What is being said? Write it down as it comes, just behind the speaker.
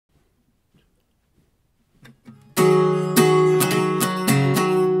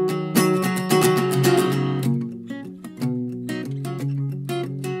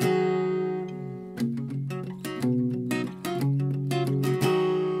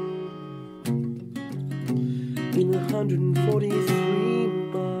in 143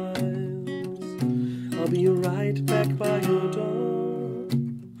 miles. I'll be right back by your door.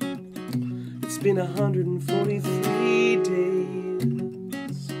 It's been 143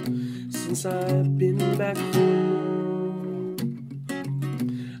 days since I've been back home.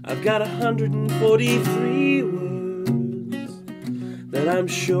 I've got 143 words that I'm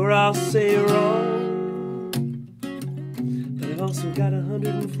sure I'll say wrong, but I've also got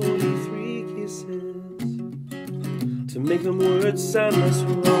 143 kisses to make them words sound less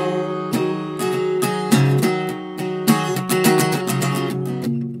wrong.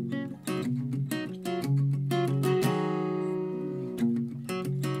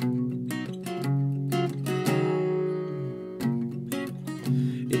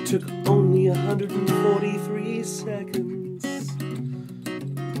 It took only 143 seconds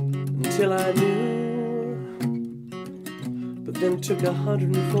until I knew, but then took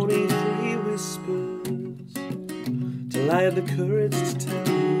 143 whispers till I had the courage to tell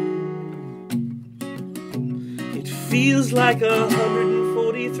you. It feels like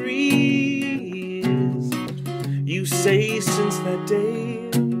 143 years, you say, since that day,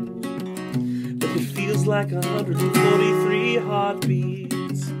 but it feels like 143 heartbeats.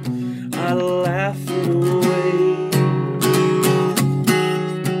 I laugh it away.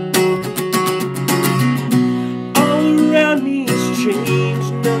 All around me has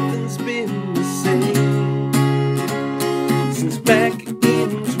changed, nothing's been the same since back in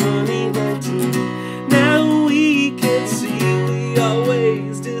 2019. Now we can see we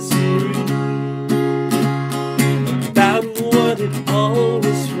always disagree about what it all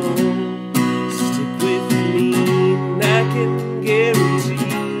was for. Stick with me and I can guarantee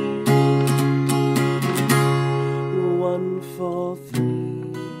 143.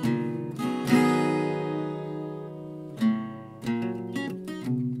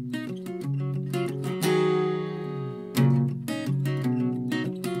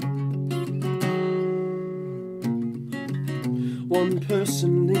 One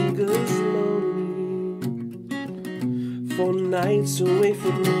person lingers lonely for nights away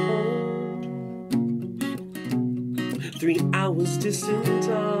from home. 3 hours distant,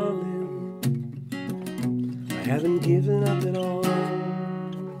 darling, I haven't given up at all.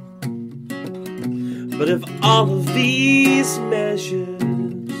 But of all of these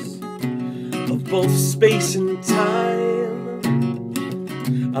measures of both space and time,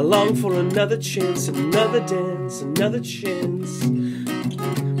 I long for another chance, another dance, another chance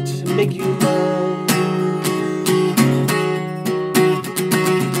to make you mine.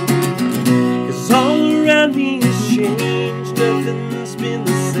 'Cause all around me has changed, nothing's been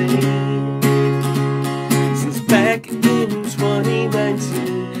the same since back in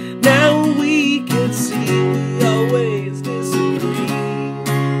 2019. Now we can see we always disagree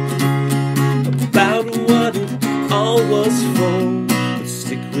about what it all was for. But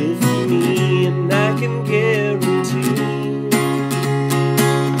stick with me and I can guarantee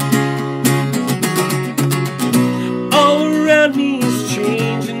all around me has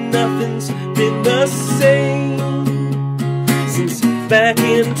changed and nothing's been the same since back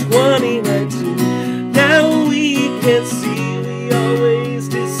in 2019. Now we can see we always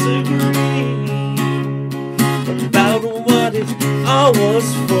disagree about what it all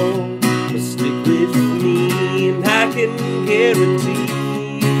was for. But stick with me and I can guarantee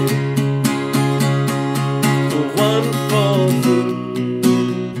 143.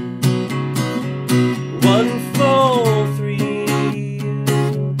 143.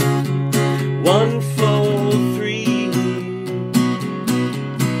 143.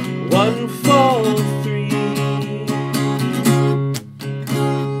 143.